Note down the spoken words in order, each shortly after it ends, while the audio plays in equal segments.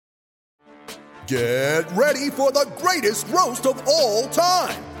Get ready for the greatest roast of all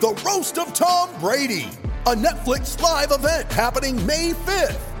time, the Roast of Tom Brady, a Netflix live event happening May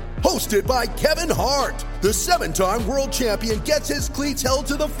 5th. Hosted by Kevin Hart, the 7-time world champion gets his cleats held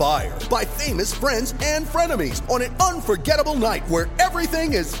to the fire by famous friends and frenemies on an unforgettable night where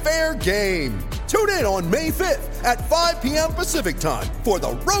everything is fair game. Tune in on May 5th at 5 p.m. Pacific time for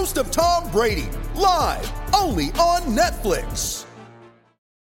the Roast of Tom Brady, live only on Netflix.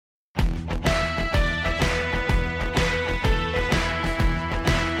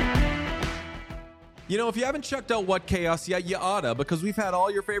 You know, if you haven't checked out What Chaos yet, you oughta, because we've had all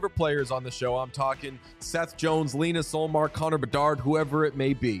your favorite players on the show. I'm talking Seth Jones, Lena Solmar, Connor Bedard, whoever it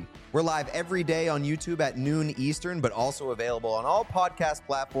may be. We're live every day on YouTube at noon Eastern, but also available on all podcast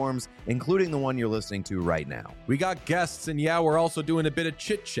platforms, including the one you're listening to right now. We got guests, and yeah, we're also doing a bit of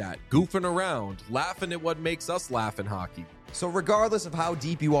chit-chat, goofing around, laughing at what makes us laugh in hockey. So regardless of how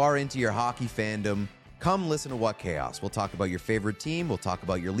deep you are into your hockey fandom, come listen to What Chaos. We'll talk about your favorite team, we'll talk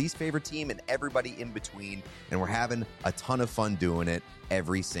about your least favorite team, and everybody in between. And we're having a ton of fun doing it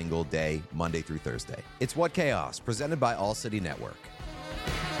every single day, Monday through Thursday. It's What Chaos, presented by All City Network.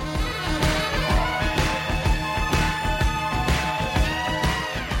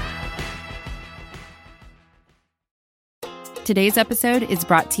 Today's episode is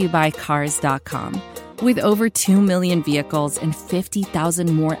brought to you by Cars.com. With over 2 million vehicles and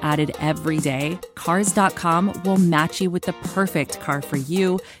 50,000 more added every day, Cars.com will match you with the perfect car for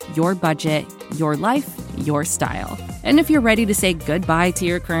you, your budget, your life, your style. And if you're ready to say goodbye to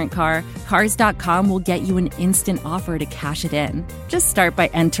your current car, Cars.com will get you an instant offer to cash it in. Just start by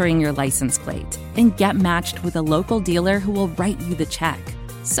entering your license plate and get matched with a local dealer who will write you the check.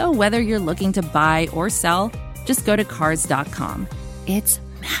 So whether you're looking to buy or sell, just go to Cars.com. It's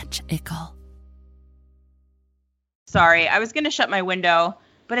magical. Sorry, I was going to shut my window,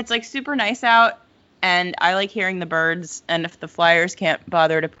 but it's like super nice out, and I like hearing the birds, and if the Flyers can't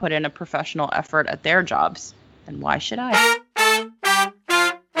bother to put in a professional effort at their jobs, then why should I?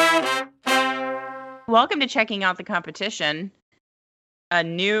 Welcome to Checking Out the Competition, a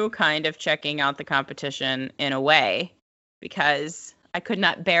new kind of checking out the competition in a way, because I could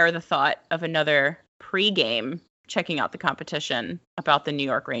not bear the thought of another pre-game checking out the competition about the New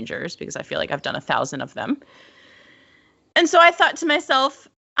York Rangers, because I feel like I've done 1,000 of them. And so I thought to myself,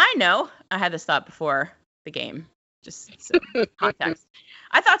 I know, I had this thought before the game, just some context.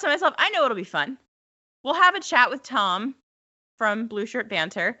 I thought to myself, I know it'll be fun. We'll have a chat with Tom from Blue Shirt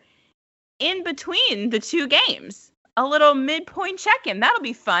Banter in between the two games. A little midpoint check-in. That'll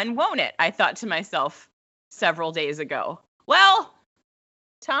be fun, won't it? I thought to myself several days ago. Well,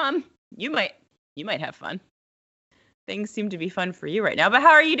 Tom, you might have fun. Things seem to be fun for you right now, but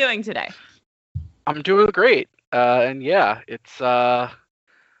how are you doing today? I'm doing great. And yeah, it's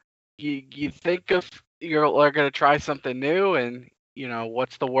you think of you're going to try something new, and you know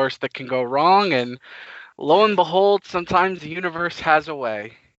what's the worst that can go wrong, and lo and behold, sometimes the universe has a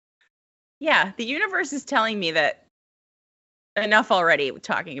way. Yeah, the universe is telling me that enough already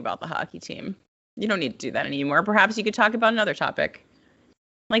talking about the hockey team. You don't need to do that anymore. Perhaps you could talk about another topic,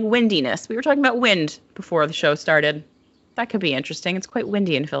 like windiness. We were talking about wind before the show started. That could be interesting. It's quite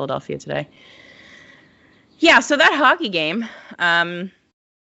windy in Philadelphia today. Yeah, so that hockey game, for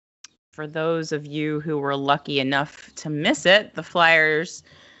those of you who were lucky enough to miss it, the Flyers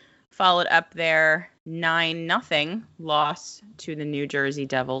followed up their 9-0 loss to the New Jersey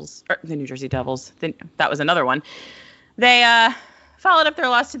Devils. That was another one. They followed up their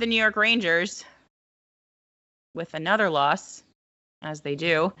loss to the New York Rangers with another loss, as they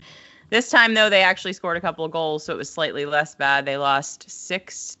do. This time, though, they actually scored a couple of goals, so it was slightly less bad. They lost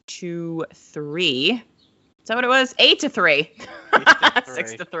 6-3. Is that what it was? 8-3.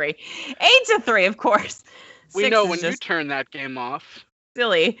 6-3. 8-3, of course. We know when you turn that game off.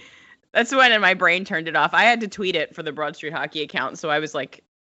 Silly. That's when my brain turned it off. I had to tweet it for the Broad Street Hockey account, so I was like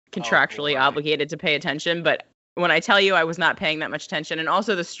contractually obligated to pay attention. But when I tell you I was not paying that much attention, and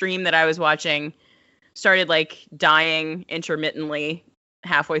also the stream that I was watching started like dying intermittently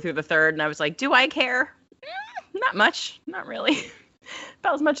halfway through the third, and I was like, do I care? Not much. Not really.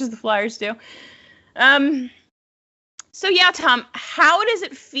 About as much as the Flyers do. So yeah, Tom, how does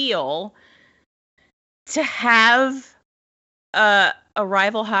it feel to have a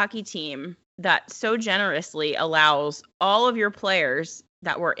rival hockey team that so generously allows all of your players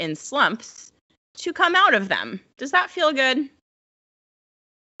that were in slumps to come out of them? Does that feel good?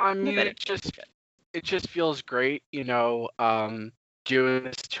 I mean, it just feels great, you know, doing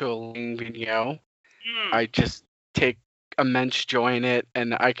this to Alain Vigneault. I just take immense joy in it,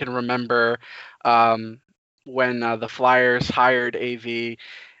 and I can remember when the Flyers hired AV,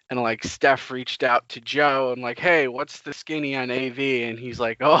 and like Steph reached out to Joe and like, hey, what's the skinny on AV? And he's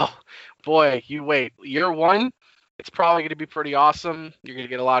like, oh boy, you wait, year one, it's probably going to be pretty awesome. You're going to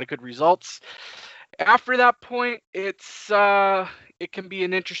get a lot of good results. After that point, it can be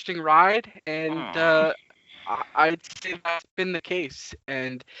an interesting ride, and I'd say that's been the case.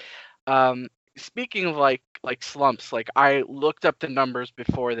 And speaking of like slumps, like I looked up the numbers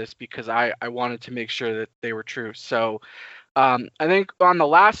before this because I wanted to make sure that they were true. So I think on the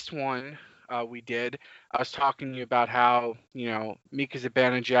last one we did, I was talking to you about how, Mika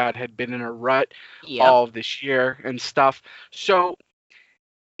Zibanejad had been in a rut all of this year and stuff. So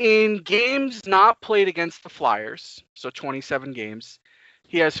in games not played against the Flyers, so 27 games,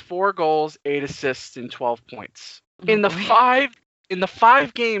 he has 4 goals, 8 assists, and 12 points. In the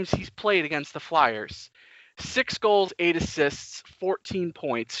five games he's played against the Flyers, 6 goals, 8 assists, 14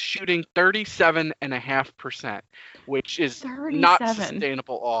 points, shooting 37.5%, which is not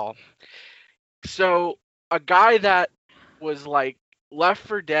sustainable at all. So a guy that was like left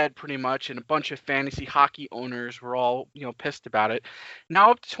for dead pretty much, and a bunch of fantasy hockey owners were all pissed about it,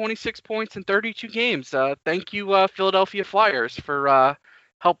 now up to 26 points in 32 games. Thank you, Philadelphia Flyers, for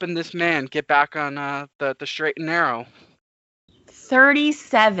helping this man get back on the straight and narrow.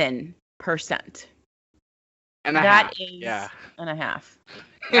 37%. And a that half. is Yeah. and a half.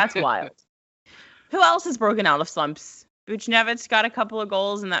 That's wild. Who else has broken out of slumps? Buchnevich got a couple of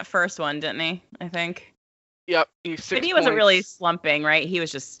goals in that first one, didn't he? I think. Yep, he's 6 But he wasn't really slumping, right? He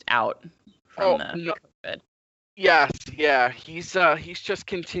was just out from the COVID. Yes, yeah. He's just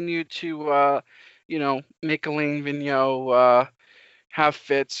continued to make Alain Vigneault have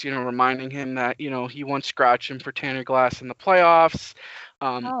fits, reminding him that, he once scratched him for Tanner Glass in the playoffs.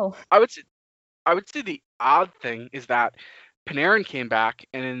 I would say the odd thing is that Panarin came back,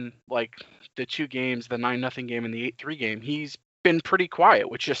 and in like the 2 games, the 9-0 game and the 8-3 game, he's been pretty quiet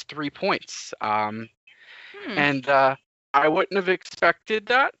with just 3 points. And I wouldn't have expected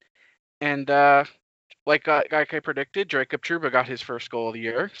that. And like I predicted, Jacob Trouba got his first goal of the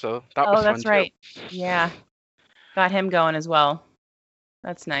year, so that was fun. Oh, that's right. Yeah, got him going as well.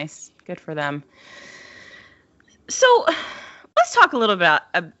 That's nice. Good for them. So let's talk a little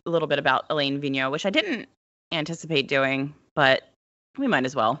bit about Alain Vigneault, which I didn't anticipate doing, but we might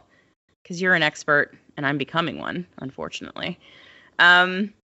as well, because you're an expert and I'm becoming one, unfortunately.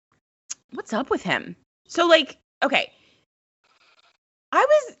 What's up with him? So, okay, I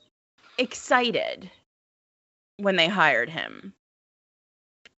was excited when they hired him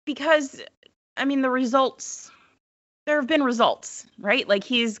because, the results, there have been results, right? Like,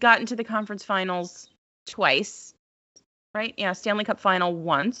 he's gotten to the conference finals twice, right? Yeah, Stanley Cup final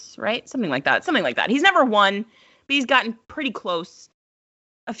once, right? Something like that. He's never won, but he's gotten pretty close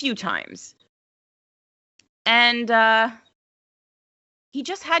a few times. And he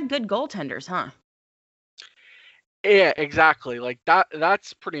just had good goaltenders, huh? Yeah, exactly. Like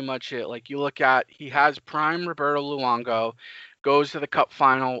that's pretty much it. Like you look at, he has prime Roberto Luongo, goes to the cup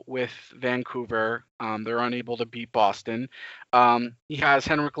final with Vancouver. They're unable to beat Boston. He has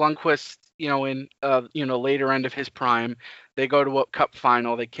Henrik Lundqvist, in later end of his prime. They go to a cup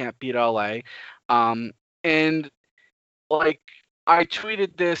final. They can't beat LA. And like I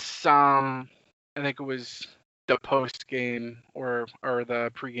tweeted this, I think it was the post game or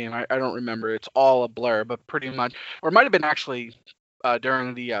the pregame. I don't remember. It's all a blur, but pretty much, or it might have been actually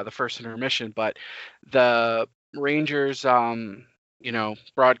during the first intermission. But the Rangers,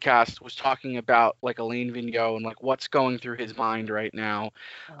 broadcast was talking about like Alain Vigneault and like what's going through his mind right now.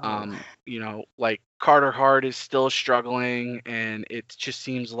 Like Carter Hart is still struggling, and it just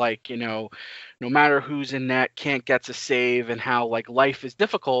seems like no matter who's in net, can't get to save, and how like life is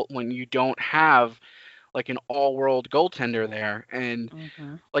difficult when you don't have like an all-world goaltender there. And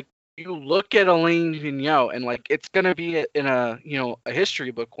like you look at Alain Vigneault, and like it's gonna be in a a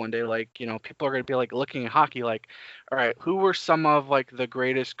history book one day. Like people are gonna be like looking at hockey, like, all right, who were some of like the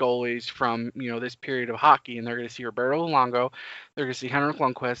greatest goalies from this period of hockey? And they're gonna see Roberto Luongo, they're gonna see Henrik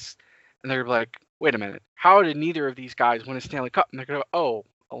Lundqvist, and they're gonna be like, wait a minute, how did neither of these guys win a Stanley Cup? And they're gonna go, oh,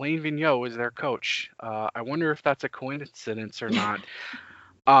 Alain Vigneault was their coach. I wonder if that's a coincidence or not.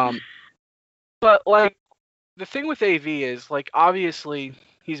 But like the thing with AV is like obviously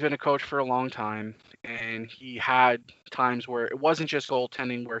he's been a coach for a long time, and he had times where it wasn't just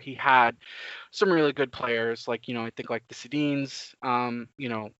goaltending, where he had some really good players, like I think like the Sedins,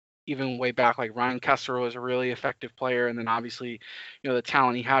 even way back, like Ryan Kessler was a really effective player, and then obviously the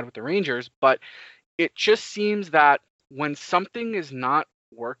talent he had with the Rangers. But it just seems that when something is not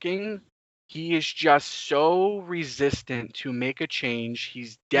working, he is just so resistant to make a change.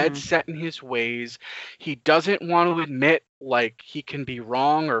 He's dead set in his ways. He doesn't want to admit like he can be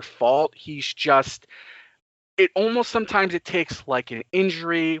wrong or fault. He's just, it almost sometimes it takes like an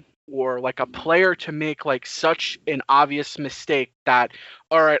injury or like a player to make like such an obvious mistake that,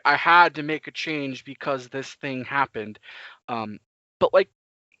 all right, I had to make a change because this thing happened. But like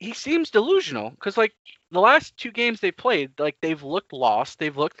he seems delusional because like the last 2 games they played, like they've looked lost,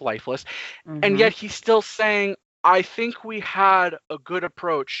 they've looked lifeless, and yet he's still saying, I think we had a good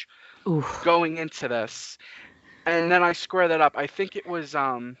approach going into this. And then I square that up. I think it was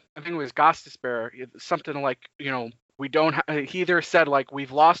Gostisbehere, something like, we don't he either said like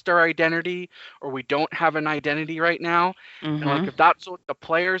we've lost our identity or we don't have an identity right now. And like if that's what the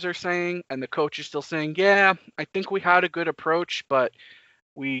players are saying and the coach is still saying, yeah, I think we had a good approach, but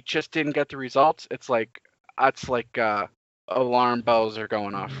we just didn't get the results, it's like that's like alarm bells are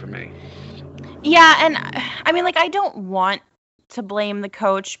going off for me. Yeah, and I mean, like, I don't want to blame the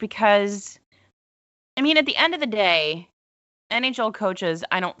coach because, I mean, at the end of the day, NHL coaches,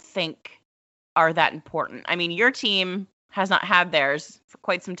 I don't think are that important. I mean, your team has not had theirs for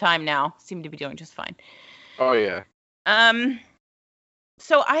quite some time now. Seem to be doing just fine. Oh yeah.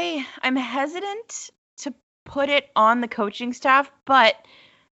 So I'm hesitant to put it on the coaching staff, but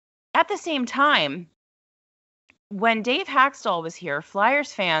at the same time, when Dave Haxtell was here,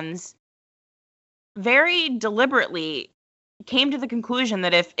 Flyers fans very deliberately came to the conclusion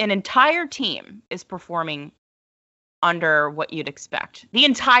that if an entire team is performing under what you'd expect, the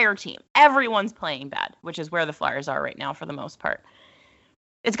entire team, everyone's playing bad, which is where the Flyers are right now for the most part,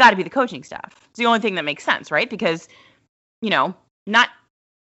 it's got to be the coaching staff. It's the only thing that makes sense, right? Because, not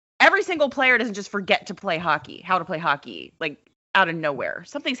every single player doesn't just forget to play hockey, how to play hockey, like out of nowhere.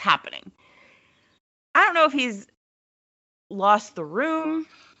 Something's happening. I don't know if he's lost the room.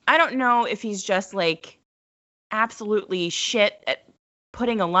 I don't know if he's just like absolutely shit at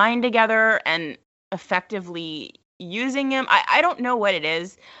putting a line together and effectively using him. I don't know what it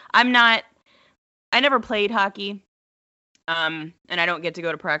is. I never played hockey. And I don't get to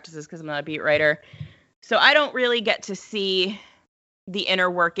go to practices because I'm not a beat writer. So I don't really get to see the inner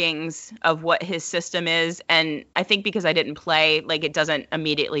workings of what his system is. And I think because I didn't play, like it doesn't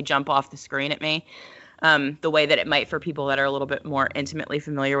immediately jump off the screen at me. The way that it might for people that are a little bit more intimately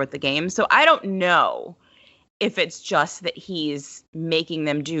familiar with the game. So I don't know if it's just that he's making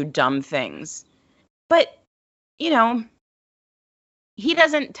them do dumb things. But, he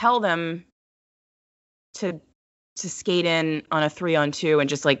doesn't tell them to skate in on a 3-on-2 and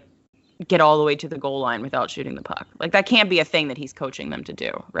just like get all the way to the goal line without shooting the puck. Like that can't be a thing that he's coaching them to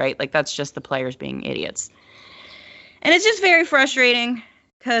do, right? Like that's just the players being idiots. And it's just very frustrating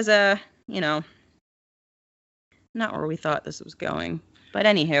because, not where we thought this was going. But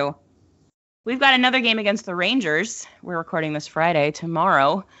anywho, we've got another game against the Rangers. We're recording this Friday,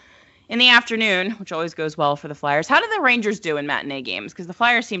 tomorrow, in the afternoon, which always goes well for the Flyers. How did the Rangers do in matinee games? Because the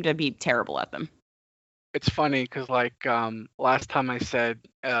Flyers seem to be terrible at them. It's funny because like last time I said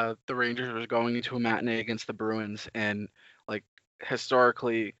the Rangers was going into a matinee against the Bruins, and like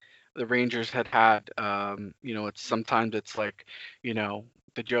historically the Rangers had it's sometimes it's like,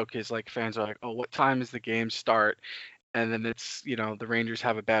 the joke is like fans are like, oh, what time does the game start? And then it's, the Rangers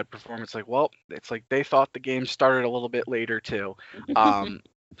have a bad performance. Like, well, it's like they thought the game started a little bit later too.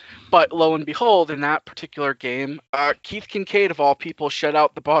 But lo and behold, in that particular game, Keith Kinkaid of all people shut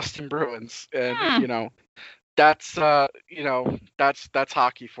out the Boston Bruins, and that's that's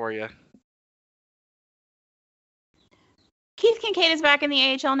hockey for you. Keith Kinkaid is back in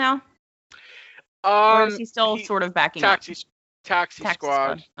the AHL now. Or is he still sort of backing up? Taxi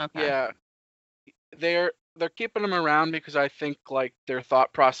squad. Okay. Yeah, they're keeping him around because I think like their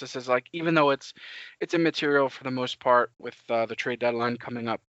thought process is like, even though it's immaterial for the most part with the trade deadline coming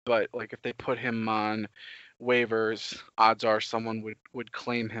up, but like if they put him on waivers, odds are someone would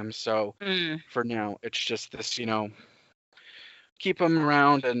claim him. So for now, it's just this, keep him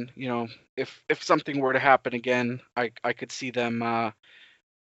around, and if something were to happen again, I could see them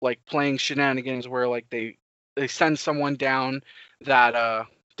like playing shenanigans where like they send someone down that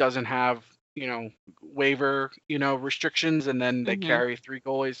doesn't have waiver restrictions, and then they carry 3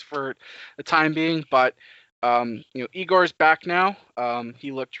 goalies for the time being. But Igor's back now.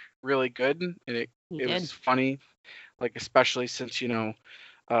 He looked really good, and it was funny, like especially since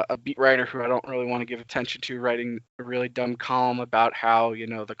a beat writer who I don't really want to give attention to writing a really dumb column about how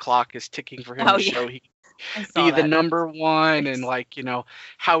the clock is ticking for him to show he be the number one, and like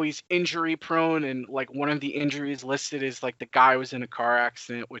how he's injury prone, and like one of the injuries listed is like the guy was in a car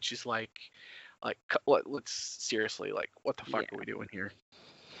accident, which is like let's seriously, like what the fuck are we doing here?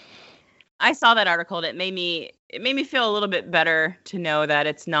 I saw that article. And it made me feel a little bit better to know that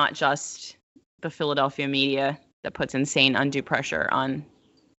it's not just the Philadelphia media that puts insane undue pressure on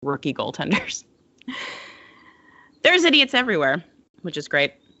rookie goaltenders. There's idiots everywhere, which is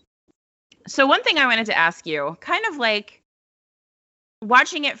great. So one thing I wanted to ask you, kind of like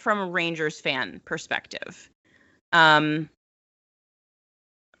watching it from a Rangers fan perspective. How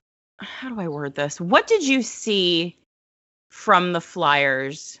do I word this? What did you see from the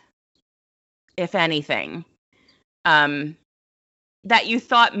Flyers, if anything, that you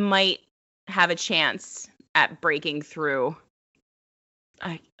thought might have a chance at breaking through?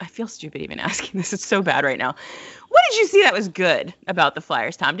 I feel stupid even asking this. It's so bad right now. What did you see that was good about the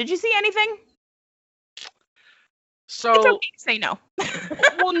Flyers, Tom? Did you see anything? So it's okay to say no.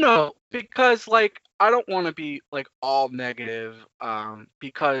 Well, no, because like I don't want to be like all negative,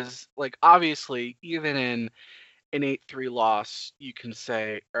 because like obviously even in an 8-3 loss, you can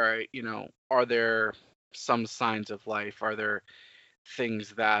say, all right, are there some signs of life? Are there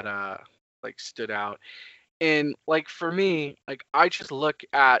things that like stood out? And like for me, like I just look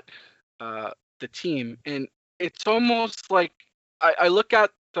at the team, and it's almost like I look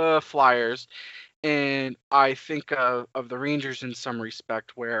at the Flyers, and I think of the Rangers in some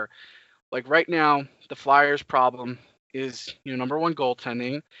respect, where like right now the Flyers' problem is number one,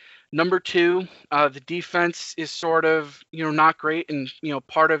 goaltending. Number two, the defense is sort of not great, and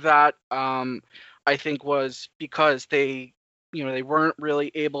part of that I think was because they weren't really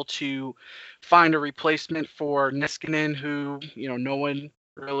able to find a replacement for Niskanen, who no one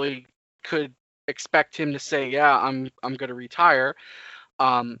really could expect him to say, yeah, I'm going to retire.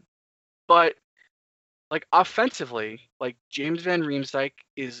 But like offensively, like James Van Riemsdyk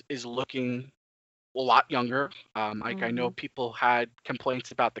is looking a lot younger. Like I know people had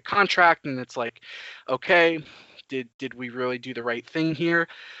complaints about the contract, and it's like, okay, did we really do the right thing here?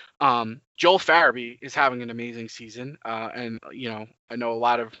 Joel Farabee is having an amazing season, and I know a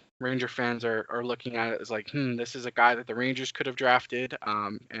lot of Ranger fans are looking at it as like, this is a guy that the Rangers could have drafted,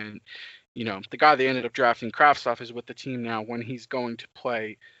 and the guy they ended up drafting, Kravtsov, is with the team now. When he's going to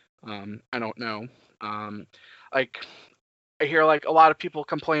play, I don't know. Like I hear like a lot of people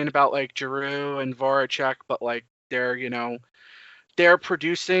complain about like Giroux and Voracek, but like they're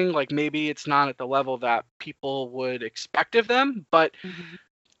producing. Like maybe it's not at the level that people would expect of them, but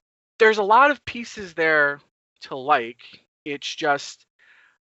there's a lot of pieces there to like. It's just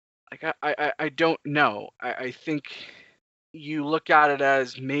like I don't know. I think you look at it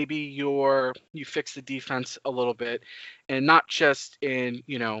as maybe you fix the defense a little bit, and not just in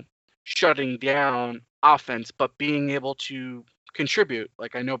shutting down offense, but being able to contribute.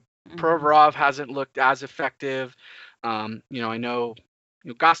 Like I know Provorov hasn't looked as effective. I know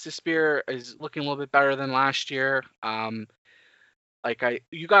Gostisbehere is looking a little bit better than last year. You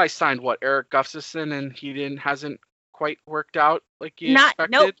guys signed what, Eric Gustafsson, and he hasn't quite worked out like you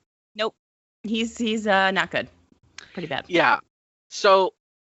expected. Nope. He's not good. Pretty bad. Yeah. So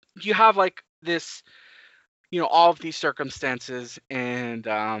you have like this, all of these circumstances, and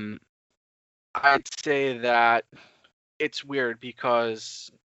I'd say that it's weird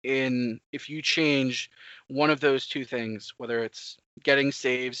because if you change one of those two things, whether it's getting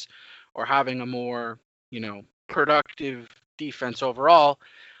saves or having a more, productive defense overall,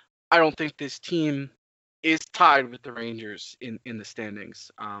 I don't think this team is tied with the Rangers in the standings.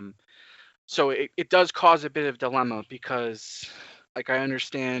 So it does cause a bit of dilemma because, like, I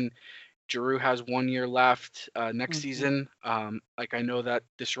understand Giroux has 1 year left next season. Like I know that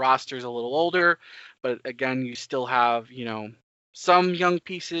this roster is a little older, but again, you still have some young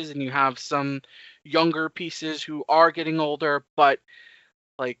pieces, and you have some younger pieces who are getting older. But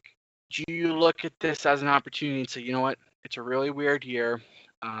like, do you look at this as an opportunity and say, you know what, it's a really weird year.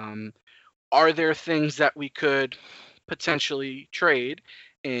 Are there things that we could potentially trade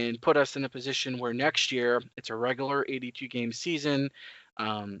and put us in a position where next year it's a regular 82 game season?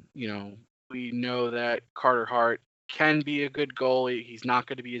 We know that Carter Hart can be a good goalie. He's not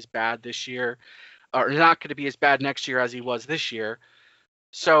going to be as bad this year, or not going to be as bad next year as he was this year.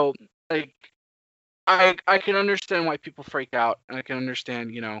 So, like, I can understand why people freak out, and I can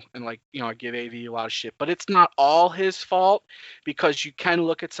understand, and like, I give AV a lot of shit, but it's not all his fault, because you can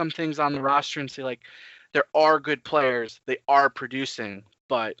look at some things on the roster and say, like, there are good players, they are producing,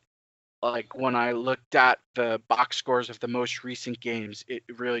 but like when I looked at the box scores of the most recent games, it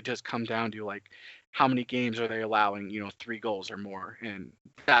really does come down to like how many games are they allowing, 3 goals or more, and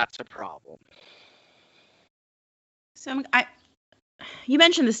that's a problem. So you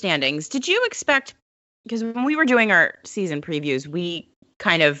mentioned the standings. Did you expect, because when we were doing our season previews, we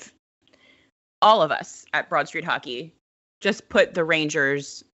kind of, all of us at Broad Street Hockey, just put the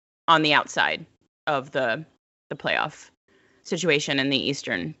Rangers on the outside of the playoff situation in the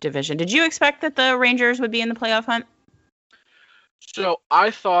Eastern Division. Did you expect that the Rangers would be in the playoff hunt? So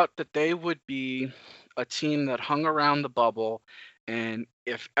I thought that they would be a team that hung around the bubble, and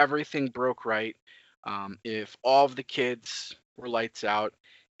if everything broke right, if all of the kids were lights out,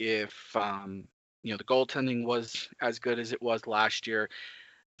 if the goaltending was as good as it was last year,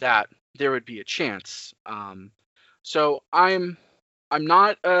 that there would be a chance. So I'm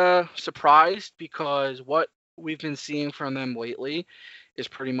not surprised, because what we've been seeing from them lately is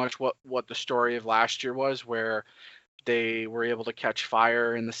pretty much what the story of last year was, where they were able to catch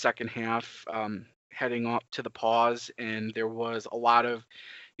fire in the second half, heading up to the pause, and there was a lot of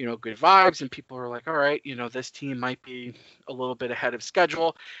good vibes, and people were like, all right, this team might be a little bit ahead of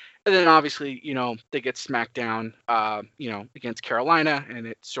schedule. And then obviously, they get smacked down, against Carolina, and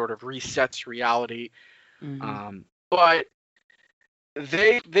it sort of resets reality. But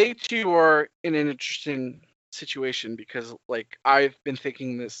they too are in an interesting situation, because like I've been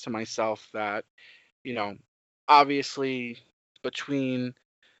thinking this to myself, that obviously between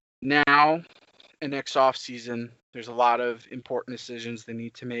now and next off season, there's a lot of important decisions they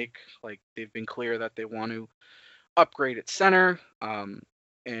need to make. Like, they've been clear that they want to upgrade at center.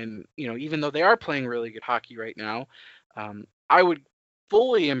 And even though they are playing really good hockey right now, I would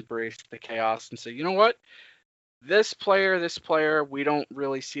fully embrace the chaos and say, you know what? This player, we don't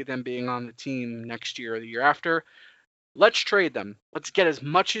really see them being on the team next year or the year after. Let's trade them. Let's get as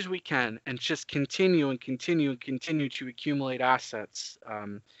much as we can and just continue to accumulate assets.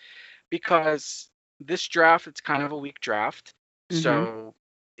 Because this draft, it's kind of a weak draft. So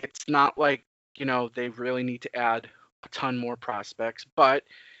it's not like, they really need to add a ton more prospects. But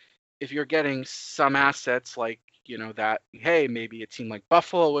if you're getting some assets like, that, hey, maybe a team like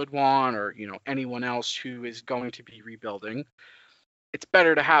Buffalo would want, or, anyone else who is going to be rebuilding, it's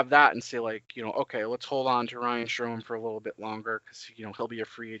better to have that and say, like, okay, let's hold on to Ryan Strome for a little bit longer, because, he'll be a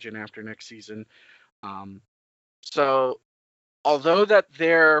free agent after next season. So although that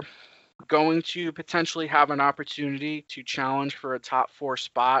they're going to potentially have an opportunity to challenge for a top 4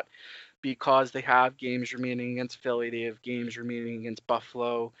 spot, because they have games remaining against Philly, they have games remaining against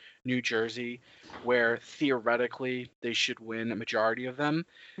Buffalo, New Jersey, where theoretically they should win a majority of them.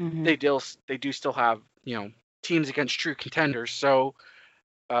 They do still have, teams against true contenders. So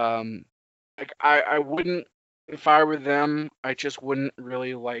I wouldn't, if I were them, I just wouldn't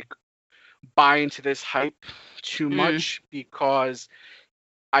really buy into this hype too much, because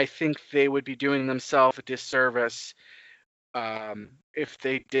I think they would be doing themselves a disservice if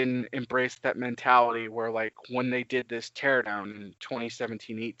they didn't embrace that mentality where, when they did this teardown in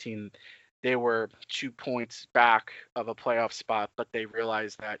 2017-18, they were 2 points back of a playoff spot, but they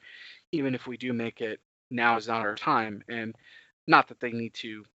realized that even if we do make it, now is not our time. And not that they need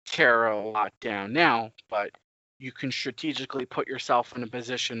to tear a lot down now, but you can strategically put yourself in a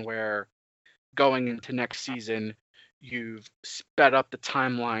position where going into next season, you've sped up the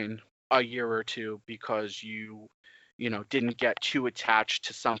timeline a year or two, because you didn't get too attached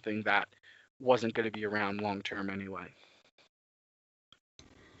to something that wasn't going to be around long term anyway.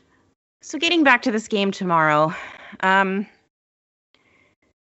 So getting back to this game tomorrow,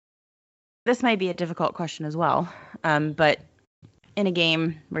 this might be a difficult question as well, but in a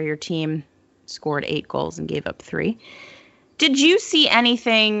game where your team scored 8 goals and gave up 3, did you see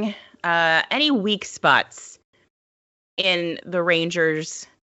anything, any weak spots in the Rangers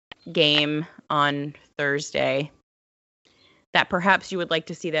game on Thursday that perhaps you would like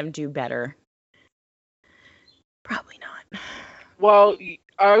to see them do better? Probably not. Well,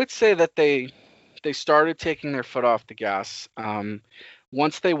 I would say that they started taking their foot off the gas.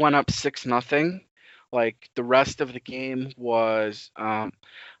 Once they went up 6-0, the rest of the game was, I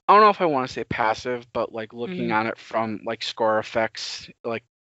don't know if I want to say passive, but looking at it from score effects,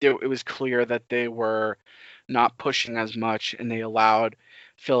 it was clear that they were not pushing as much, and they allowed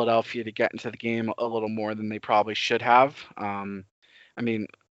Philadelphia to get into the game a little more than they probably should have.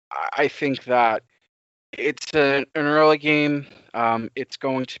 I think that it's an early game. It's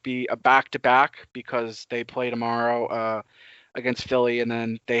going to be a back-to-back, because they play tomorrow against Philly, and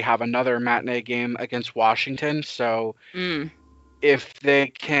then they have another matinee game against Washington. So if they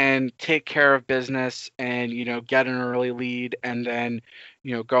can take care of business and get an early lead, and then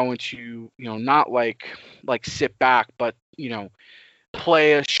go into not sit back, but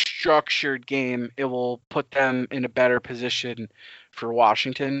play a structured game, it will put them in a better position for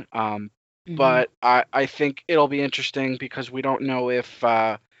Washington. But I think it'll be interesting, because we don't know if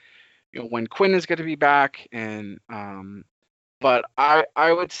when Quinn is going to be back, and but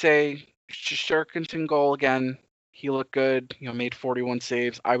I would say Shesterkin's goal again. He looked good. Made 41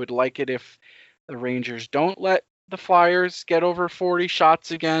 saves. I would like it if the Rangers don't let the Flyers get over 40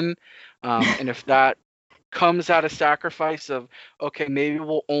 shots again, and if that comes at a sacrifice of, okay, maybe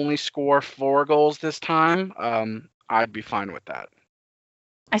we'll only score 4 goals this time, I'd be fine with that.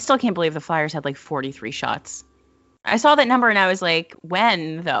 I still can't believe the Flyers had like 43 shots. I saw that number and I was like,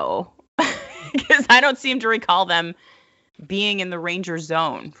 when though? Because I don't seem to recall them being in the Rangers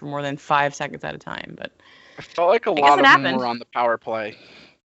zone for more than 5 seconds at a time. But I felt like a lot of them were on the power play.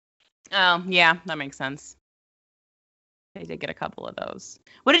 Oh, yeah, that makes sense. They did get a couple of those.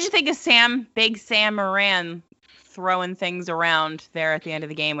 What did you think of Big Sam Moran throwing things around there at the end of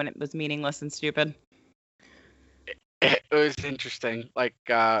the game when it was meaningless and stupid? It was interesting. Like,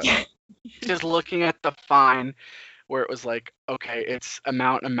 just looking at the fine where it was like, okay, it's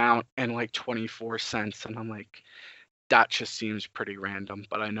amount, and like 24 cents. And I'm like, that just seems pretty random.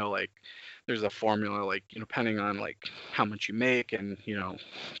 But I know, like, there's a formula, like, depending on, like, how much you make and,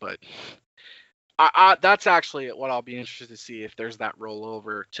 but... that's actually what I'll be interested to see, if there's that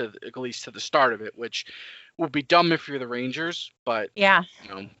rollover to at least to the start of it, which would be dumb if you're the Rangers, but yeah,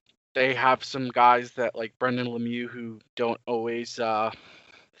 they have some guys that like Brendan Lemieux who don't always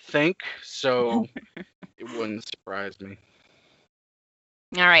think, so it wouldn't surprise me.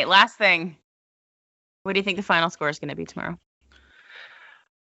 All right, last thing. What do you think the final score is going to be tomorrow?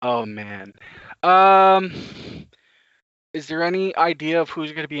 Oh man, is there any idea of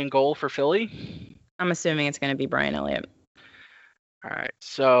who's going to be in goal for Philly? I'm assuming it's going to be Brian Elliott. All right,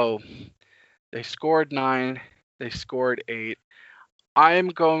 so they scored 9, they scored 8. I'm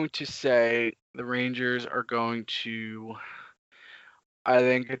going to say the Rangers are going to, I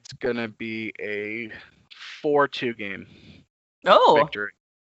think it's going to be a 4-2 game. Oh, victory.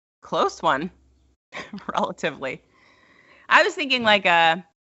 Close one, relatively. I was thinking like a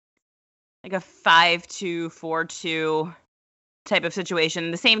 5-2, 4-2 type of situation.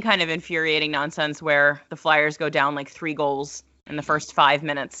 The same kind of infuriating nonsense where the Flyers go down like 3 goals in the first 5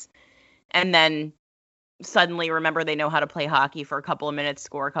 minutes and then suddenly remember they know how to play hockey for a couple of minutes,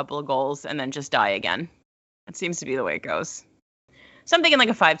 score a couple of goals, and then just die again. It seems to be the way it goes. So I'm thinking like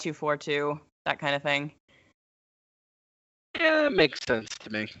a 5-2, 4-2, that kind of thing. Yeah, it makes sense to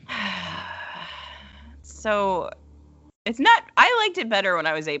me. So it's not, I liked it better when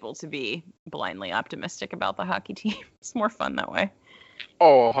I was able to be blindly optimistic about the hockey team. It's more fun that way.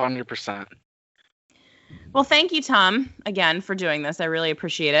 Oh, 100%. Well, thank you, Tom, again, for doing this. I really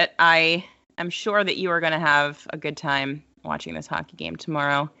appreciate it. I am sure that you are going to have a good time watching this hockey game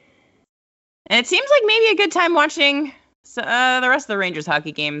tomorrow. And it seems like maybe a good time watching the rest of the Rangers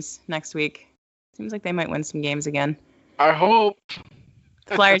hockey games next week. Seems like they might win some games again. I hope.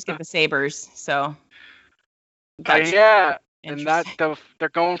 The Flyers get the Sabres, so... yeah, and they're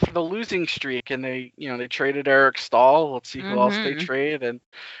going for the losing streak, and they traded Eric Stahl. Let's see who else they trade, and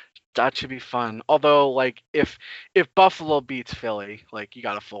that should be fun. Although, like, if Buffalo beats Philly, like, you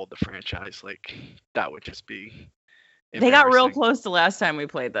got to fold the franchise. Like, that would just be. They got real close the last time we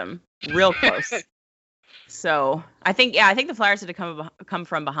played them, real close. So I think the Flyers had to come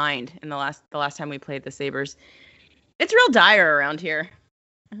from behind in the last time we played the Sabres. It's real dire around here.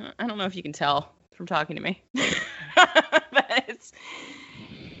 I don't know if you can tell from talking to me. But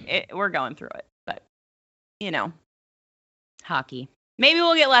we're going through it. But, hockey. Maybe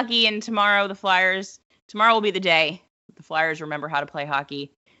we'll get lucky and tomorrow will be the day the Flyers remember how to play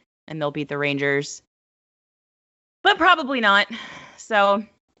hockey and they'll beat the Rangers. But probably not. So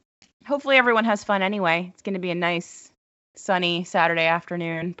hopefully everyone has fun anyway. It's going to be a nice, sunny Saturday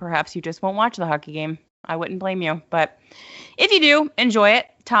afternoon. Perhaps you just won't watch the hockey game. I wouldn't blame you. But if you do, enjoy it.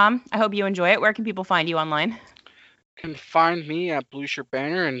 Tom, I hope you enjoy it. Where can people find you online? Can find me at Blue Shirt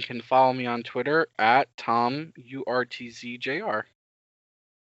Banner and can follow me on Twitter at TomURTZJR.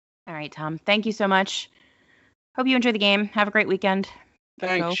 All right, Tom. Thank you so much. Hope you enjoy the game. Have a great weekend.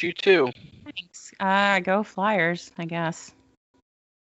 Thanks. You too. Thanks. Go Flyers, I guess.